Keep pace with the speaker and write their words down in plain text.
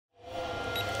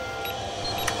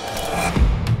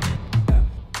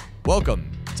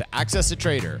Welcome to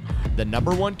AccessATrader, the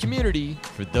 #1 community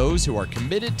for those who are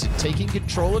committed to taking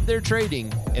control of their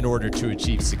trading in order to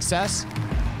achieve success,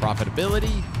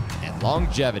 profitability, and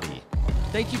longevity.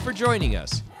 Thank you for joining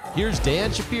us. Here's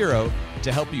Dan Shapiro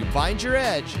to help you find your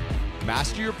edge,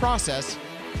 master your process,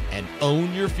 and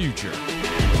own your future.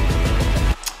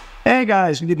 Hey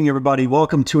guys, good evening everybody.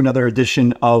 Welcome to another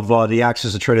edition of the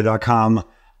AccessATrader.com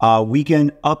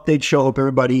weekend update show. Hope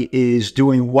everybody is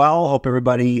doing well. Hope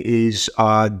everybody is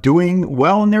doing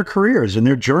well in their careers and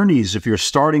their journeys. If you're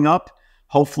starting up,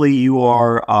 hopefully you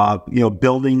are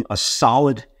building a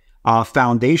solid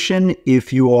foundation.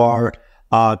 If you are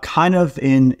kind of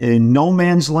in no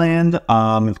man's land,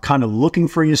 kind of looking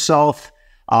for yourself,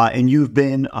 and you've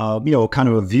been kind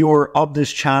of a viewer of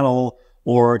this channel,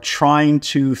 or trying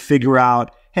to figure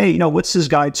out, hey, what's this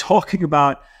guy talking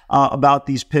about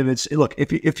these pivots? Look,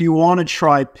 if you want to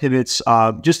try pivots,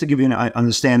 just to give you an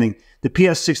understanding, the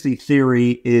PS60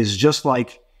 theory is just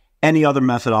like any other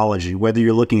methodology, whether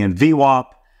you're looking at VWAP,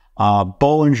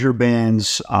 Bollinger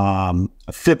Bands,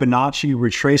 Fibonacci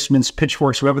retracements,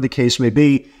 pitchforks, whatever the case may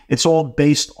be. It's all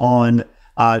based on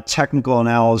technical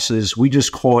analysis. We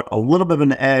just caught a little bit of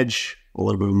an edge, a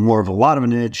little bit more of a lot of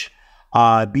an edge,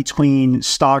 between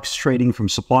stocks trading from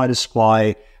supply to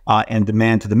supply and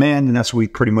demand to demand, and that's what we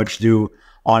pretty much do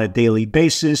on a daily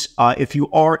basis. If you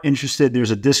are interested,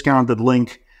 there's a discounted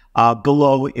link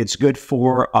below. It's good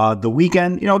for the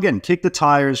weekend. Again, kick the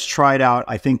tires, try it out.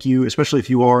 I think you, especially if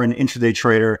you are an intraday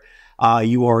trader,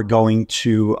 you are going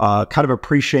to kind of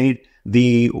appreciate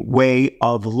the way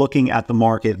of looking at the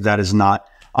market that is not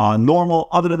normal.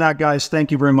 Other than that, guys, thank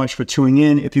you very much for tuning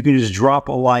in. If you can just drop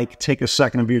a like, take a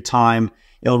second of your time,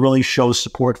 it'll really show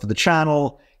support for the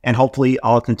channel, and hopefully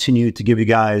I'll continue to give you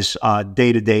guys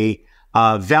day-to-day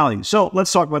value. So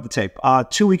let's talk about the tape.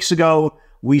 2 weeks ago,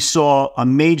 we saw a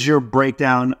major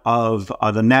breakdown of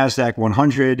the NASDAQ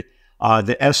 100,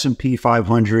 the S&P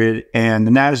 500, and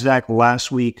the NASDAQ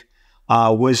last week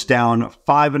was down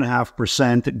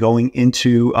 5.5% going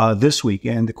into this week.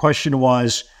 And the question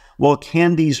was, well,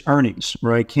 can these earnings,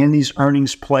 right? Can these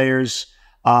earnings players,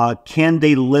 can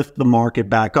they lift the market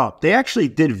back up? They actually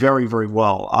did very, very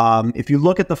well. If you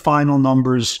look at the final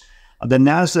numbers, the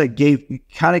NASDAQ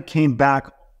kind of came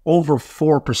back over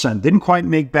 4%. Didn't quite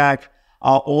make back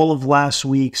all of last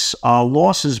week's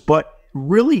losses, but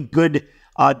really good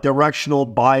directional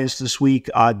bias this week.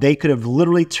 They could have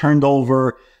literally turned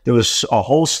over. There was a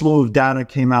whole slew of data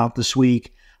came out this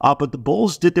week. But the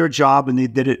bulls did their job, and they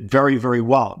did it very, very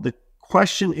well. The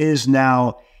question is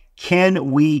now, can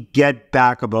we get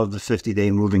back above the 50-day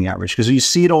moving average? Because you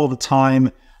see it all the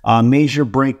time. Major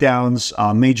breakdowns,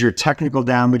 major technical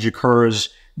damage occurs.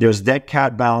 There's dead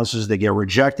cat balances. They get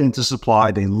rejected into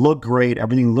supply. They look great.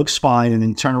 Everything looks fine. And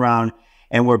then turn around,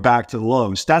 and we're back to the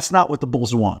lows. That's not what the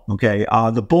bulls want, okay?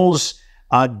 The bulls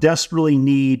desperately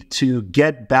need to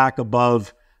get back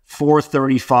above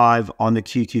 435 on the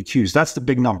QQQs. That's the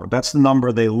big number. That's the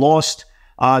number they lost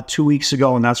 2 weeks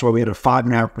ago, and that's why we had a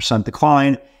 5.5%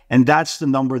 decline. And that's the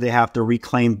number they have to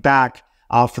reclaim back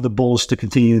for the bulls to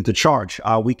continue to charge.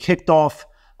 We kicked off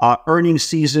earnings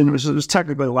season. It was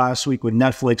technically last week with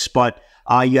Netflix, but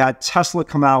you had Tesla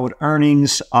come out with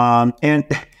earnings. And,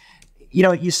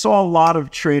 you saw a lot of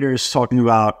traders talking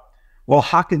about, well,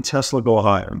 how can Tesla go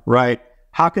higher, right?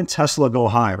 How can Tesla go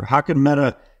higher? How can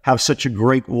Meta have such a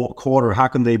great quarter? How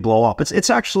can they blow up? It's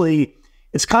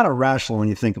kind of rational when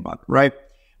you think about it, right?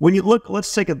 When you look,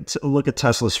 let's take a look at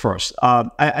Tesla's first.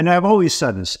 And I've always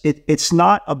said this, it's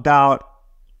not about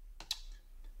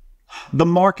the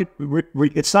market.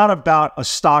 It's not about a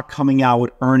stock coming out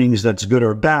with earnings that's good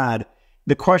or bad.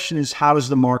 The question is, how is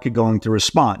the market going to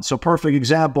respond? So perfect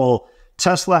example,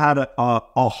 Tesla had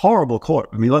a horrible quarter.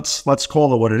 I mean, let's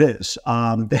call it what it is.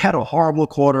 They had a horrible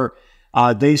quarter.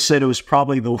 They said it was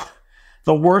probably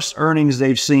the worst earnings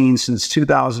they've seen since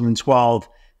 2012,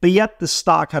 but yet the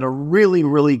stock had a really,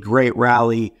 really great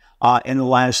rally in the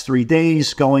last 3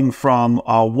 days, going from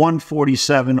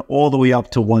 147 all the way up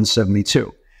to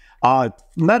 172.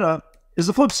 Meta is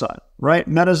the flip side, right?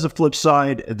 Meta is the flip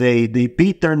side. They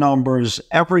beat their numbers.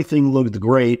 Everything looked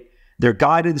great. Their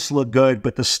guidance looked good,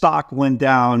 but the stock went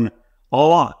down a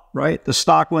lot, right? The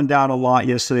stock went down a lot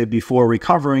yesterday before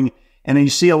recovering. And then you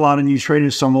see a lot of new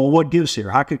traders saying, well, what gives here?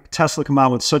 How could Tesla come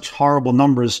out with such horrible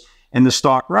numbers and the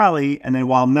stock rally? And then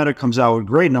while Meta comes out with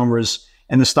great numbers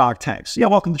and the stock tanks. Yeah,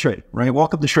 welcome to trading, right?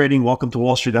 Welcome to trading. Welcome to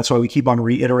Wall Street. That's why we keep on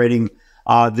reiterating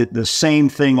the same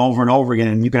thing over and over again.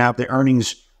 And you can have the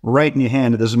earnings right in your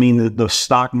hand. It doesn't mean that the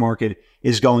stock market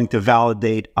is going to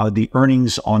validate the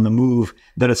earnings on the move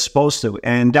that it's supposed to.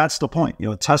 And that's the point.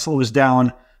 Tesla was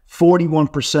down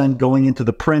 41% going into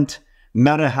the print.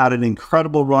 Meta had an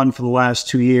incredible run for the last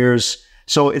 2 years.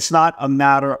 So it's not a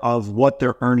matter of what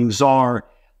their earnings are.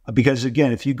 Because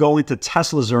again, if you go into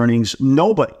Tesla's earnings,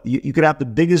 nobody, you could have the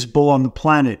biggest bull on the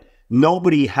planet.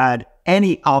 Nobody had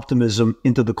any optimism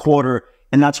into the quarter.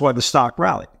 And that's why the stock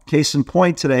rallied. Case in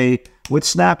point today with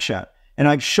Snapchat. And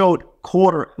I showed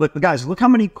look, guys, look how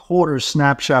many quarters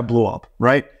Snapchat blew up,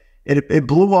 right? It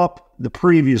blew up the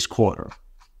previous quarter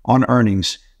on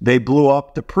earnings. They blew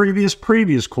up the previous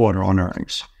quarter on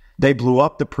earnings. They blew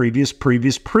up the previous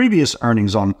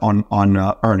earnings on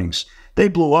earnings. They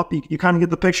blew up. You kind of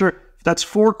get the picture. That's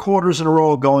 4 quarters in a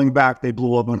row going back. They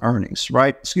blew up on earnings,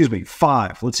 right? Excuse me,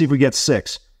 5. Let's see if we get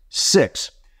 6.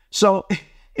 6. So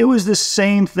it was the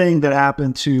same thing that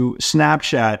happened to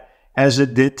Snapchat as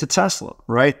it did to Tesla,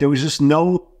 right? There was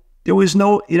no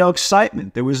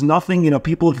excitement. There was nothing,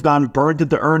 people have gone burned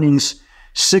into earnings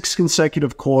 6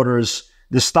 consecutive quarters.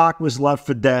 The stock was left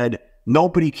for dead.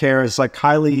 Nobody cares. Like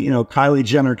Kylie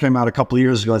Jenner came out a couple of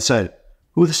years ago and said,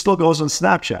 who still goes on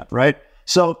Snapchat, right?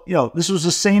 So, this was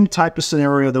the same type of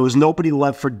scenario. There was nobody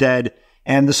left for dead,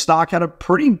 and the stock had a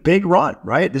pretty big run,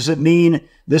 right? Does it mean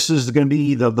this is going to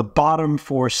be the bottom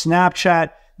for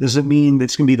Snapchat? Does it mean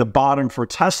it's going to be the bottom for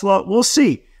Tesla? We'll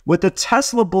see. What the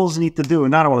Tesla bulls need to do,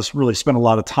 and I don't want to really spend a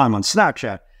lot of time on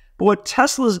Snapchat, but what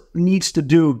Tesla needs to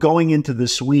do going into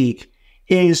this week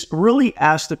is really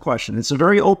ask the question. It's a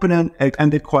very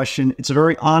open-ended question. It's a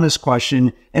very honest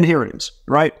question, and here it is,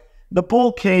 right? The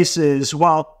bull case is,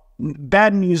 well,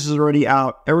 bad news is already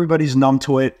out. Everybody's numb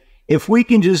to it. If we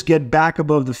can just get back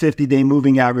above the 50-day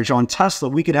moving average on Tesla,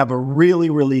 we could have a really,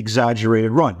 really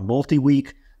exaggerated run,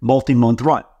 multi-week, multi-month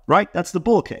run, right? That's the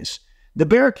bull case. The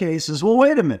bear case is, well,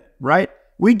 wait a minute, right?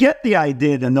 We get the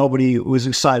idea that nobody was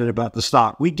excited about the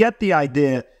stock. We get the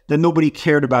idea that nobody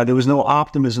cared about it. There was no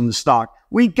optimism in the stock.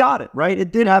 We got it, right?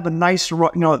 It did have a nice,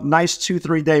 nice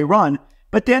 2-3 day run.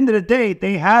 But at the end of the day,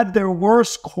 they had their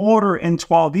worst quarter in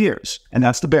 12 years, and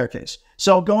that's the bear case.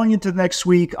 So going into next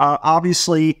week,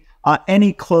 obviously,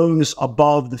 any close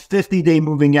above the 50-day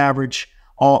moving average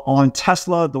on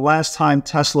Tesla, the last time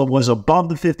Tesla was above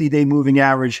the 50-day moving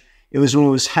average, it was when it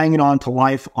was hanging on to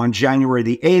life on January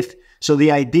the 8th. So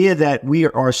the idea that we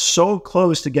are so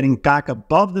close to getting back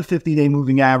above the 50-day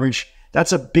moving average,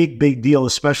 that's a big, big deal,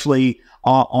 especially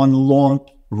on the long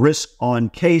risk on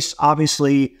case.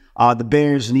 Obviously, the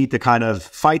bears need to kind of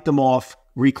fight them off,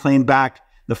 reclaim back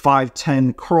the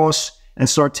 510 cross, and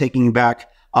start taking back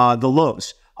the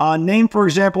lows. Name, for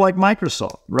example, like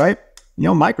Microsoft, right?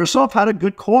 Microsoft had a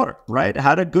good quarter, right?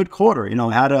 Had a good quarter,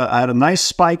 had a nice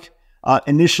spike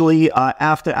initially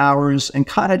after hours and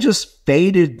kind of just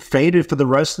faded for the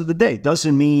rest of the day.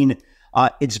 Doesn't mean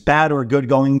it's bad or good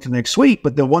going into next week,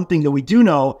 but the one thing that we do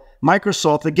know,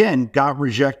 Microsoft, again, got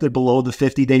rejected below the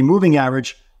 50-day moving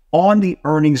average on the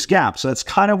earnings gap. So that's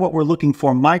kind of what we're looking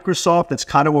for. Microsoft, that's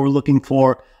kind of what we're looking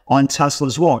for on Tesla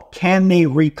as well. Can they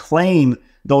reclaim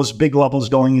those big levels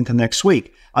going into next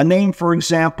week? A name, for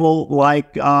example,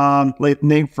 like Google.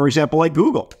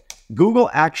 Google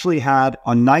actually had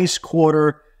a nice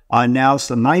quarter,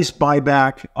 announced a nice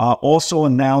buyback, also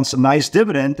announced a nice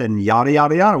dividend, and yada,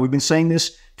 yada, yada. We've been saying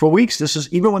this for weeks. This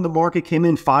is even when the market came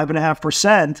in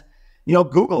 5.5%.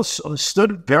 Google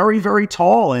stood very, very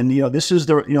tall, and this is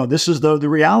the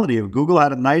reality of Google.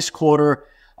 Had a nice quarter.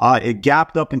 It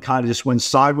gapped up and kind of just went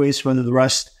sideways for the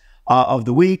rest of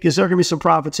the week. Is there going to be some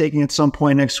profit taking at some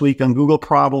point next week on Google?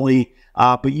 Probably,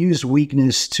 but use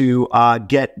weakness to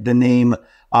get the name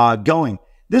going.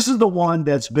 This is the one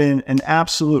that's been an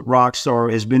absolute rock star.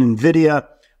 Has been NVIDIA.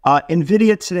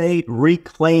 NVIDIA today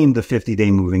reclaimed the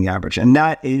 50-day moving average, and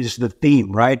that is the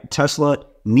theme, right? Tesla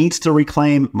needs to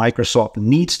reclaim. Microsoft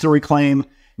needs to reclaim.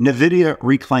 NVIDIA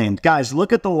reclaimed. Guys,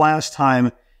 look at the last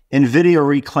time NVIDIA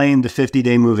reclaimed the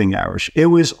 50-day moving average. It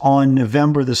was on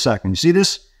November the 2nd. You see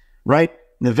this, right?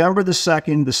 November the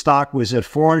 2nd, the stock was at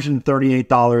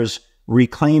 $438,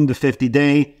 reclaimed the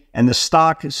 50-day, and the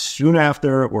stock soon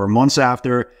after, or months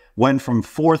after, went from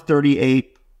 $438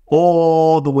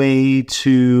 all the way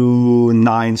to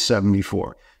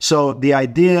 $974. So the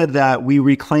idea that we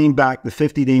reclaim back the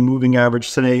 50-day moving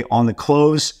average today on the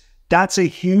close, that's a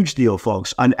huge deal,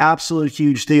 folks. An absolute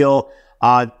huge deal.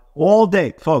 All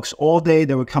day, folks, all day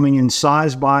they were coming in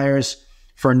size buyers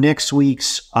for next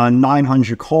week's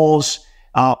 900 calls.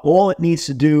 All it needs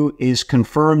to do is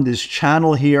confirm this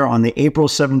channel here on the April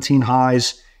 17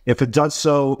 highs. If it does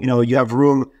so, you have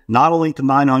room not only to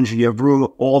 900, you have room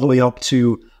all the way up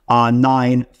to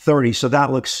 930. So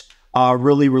that looks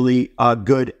really, really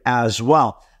good as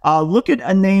well. Look at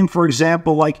a name, for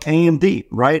example, like AMD,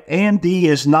 right? AMD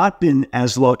has not been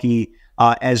as lucky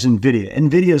as NVIDIA.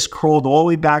 NVIDIA has crawled all the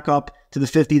way back up to the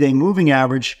 50-day moving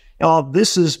average.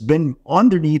 This has been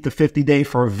underneath the 50-day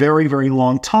for a very, very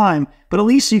long time, but at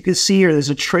least you can see here there's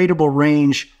a tradable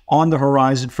range on the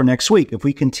horizon for next week. If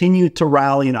we continue to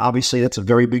rally, and obviously that's a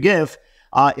very big if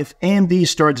AMD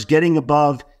starts getting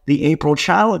above the April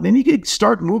channel, maybe you could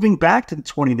start moving back to the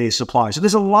 20-day supply. So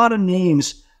there's a lot of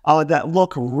names that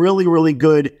look really, really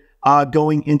good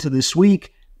going into this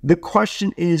week. The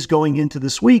question is going into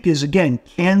this week is, again,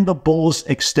 can the bulls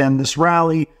extend this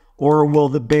rally, or will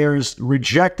the bears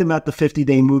reject them at the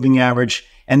 50-day moving average?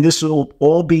 And this will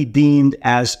all be deemed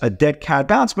as a dead cat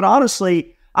bounce. But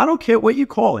honestly, I don't care what you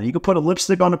call it. You can put a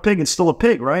lipstick on a pig. It's still a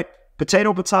pig, right?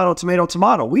 Potato, potato, tomato,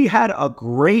 tomato. We had a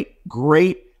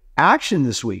great action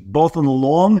this week, both on the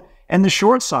long and the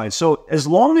short side. So as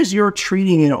long as you're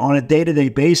treating it on a day-to-day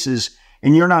basis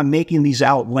and you're not making these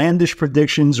outlandish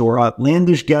predictions or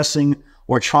outlandish guessing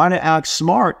or trying to act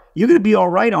smart, you're going to be all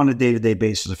right on a day-to-day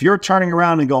basis. If you're turning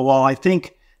around and go, well, I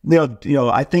think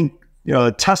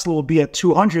Tesla will be at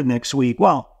 200 next week.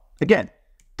 Well, again,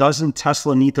 doesn't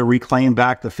Tesla need to reclaim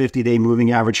back the 50-day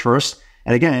moving average first?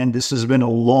 And again, this has been a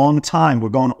long time. We're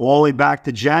going all the way back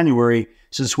to January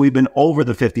since we've been over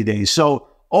the 50 days. So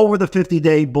over the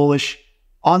 50-day bullish,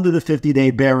 under the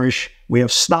 50-day bearish. We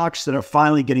have stocks that are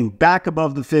finally getting back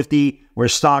above the 50, where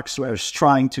stocks are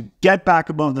trying to get back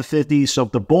above the 50. So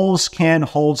if the bulls can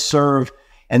hold serve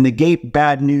and negate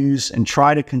bad news and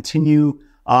try to continue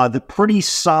the pretty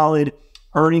solid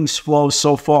earnings flow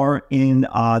so far in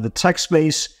the tech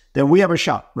space, then we have a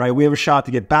shot, right? We have a shot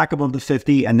to get back above the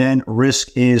 50, and then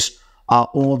risk is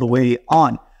all the way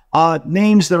on.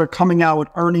 Names that are coming out with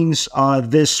earnings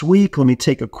this week. Let me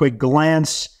take a quick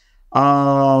glance.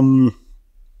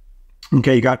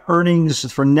 Okay, you got earnings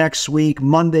for next week.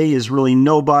 Monday is really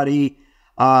nobody.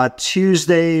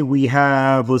 Tuesday, we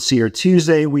have, let's see here.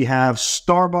 Tuesday, we have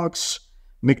Starbucks,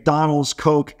 McDonald's,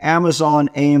 Coke, Amazon,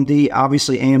 AMD.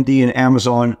 Obviously, AMD and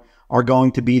Amazon are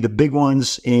going to be the big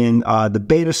ones in the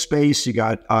beta space. You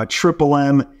got Triple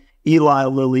M, Eli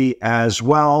Lilly as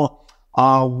well.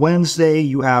 Wednesday,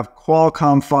 you have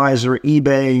Qualcomm, Pfizer,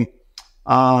 eBay,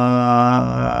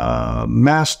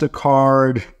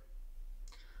 MasterCard.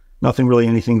 Nothing really,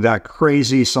 anything that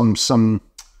crazy. Some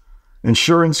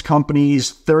insurance companies.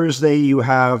 Thursday, you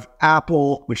have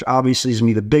Apple, which obviously is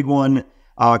going to be the big one.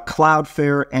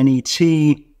 Cloudflare,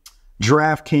 NET,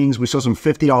 DraftKings. We saw some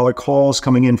 $50 calls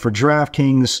coming in for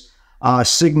DraftKings.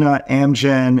 Cigna,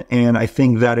 Amgen, and I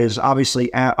think that is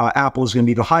obviously Apple is going to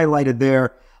be the highlighted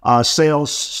there. Slow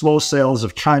sales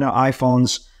of China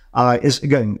iPhones.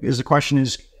 The question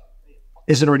is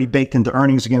it already baked into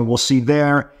earnings? Again, we'll see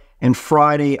there. And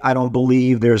Friday, I don't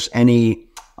believe there's anything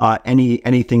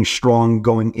strong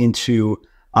going into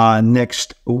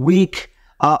next week.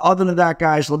 Other than that,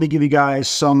 guys, let me give you guys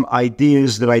some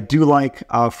ideas that I do like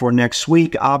for next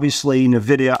week. Obviously,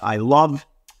 NVIDIA, I love,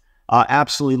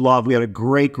 absolutely love. We had a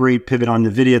great pivot on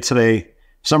NVIDIA today.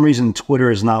 For some reason,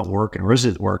 Twitter is not working. Or is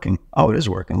it working? Oh, it is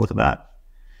working. Look at that.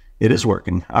 It is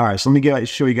working. All right, so let me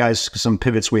show you guys some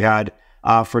pivots we had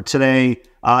for today.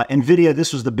 NVIDIA,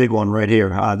 this was the big one right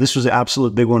here. This was the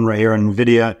absolute big one right here on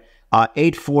NVIDIA.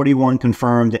 841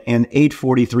 confirmed and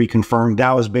 843 confirmed.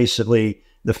 That was basically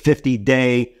the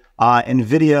 50-day.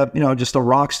 NVIDIA, just a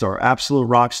rock star, absolute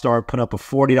rock star, put up a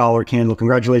 $40 candle.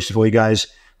 Congratulations for you guys.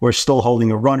 We're still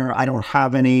holding a runner. I don't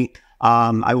have any.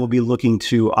 I will be looking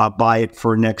to buy it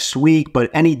for next week, but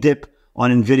any dip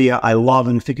on NVIDIA, I love,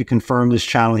 and if you could confirm this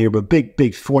channel here, but big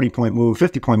 40-point move,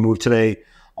 50-point move today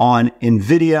on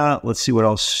NVIDIA. Let's see what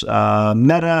else.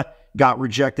 Meta got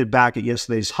rejected back at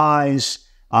yesterday's highs.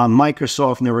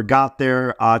 Microsoft never got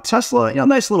there. Tesla,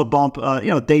 nice little bump.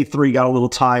 Day 3 got a little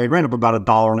tired, ran up about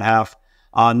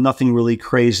 $1.50. Nothing really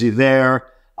crazy there.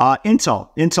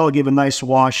 Intel gave a nice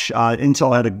wash.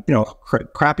 Intel had a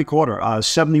crappy quarter.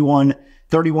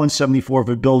 31.74. If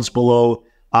it builds below,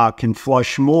 can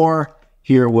flush more.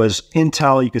 Here was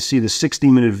Intel. You can see the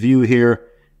 60-minute view here,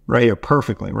 right here,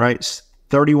 perfectly, right?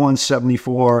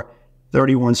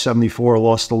 31.74,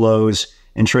 lost the lows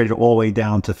and traded all the way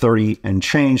down to 30 and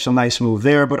change. So nice move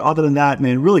there. But other than that,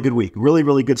 man, really good week.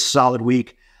 Really good, solid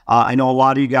week. I know a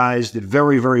lot of you guys did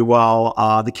very well.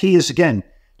 The key is, again,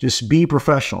 just be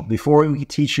professional. Before we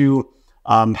teach you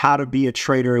how to be a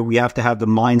trader, we have to have the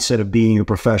mindset of being a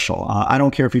professional. I don't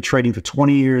care if you're trading for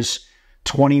 20 years,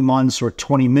 20 months, or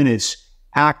 20 minutes.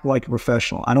 Act like a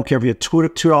professional. I don't care if you have a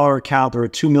 $2 account or a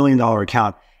 $2 million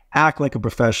account. Act like a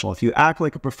professional. If you act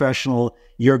like a professional,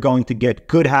 you're going to get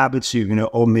good habits. You're going to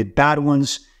omit bad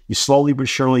ones. You slowly but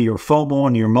surely, your FOMO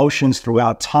and your emotions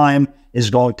throughout time is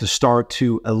going to start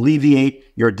to alleviate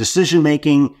your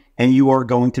decision-making, and you are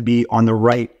going to be on the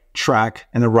right track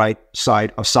and the right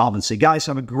side of solvency. Guys,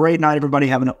 have a great night, everybody.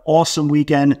 Have an awesome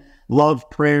weekend. Love,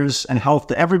 prayers, and health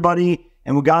to everybody.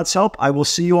 And with God's help, I will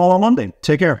see you all on Monday.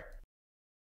 Take care.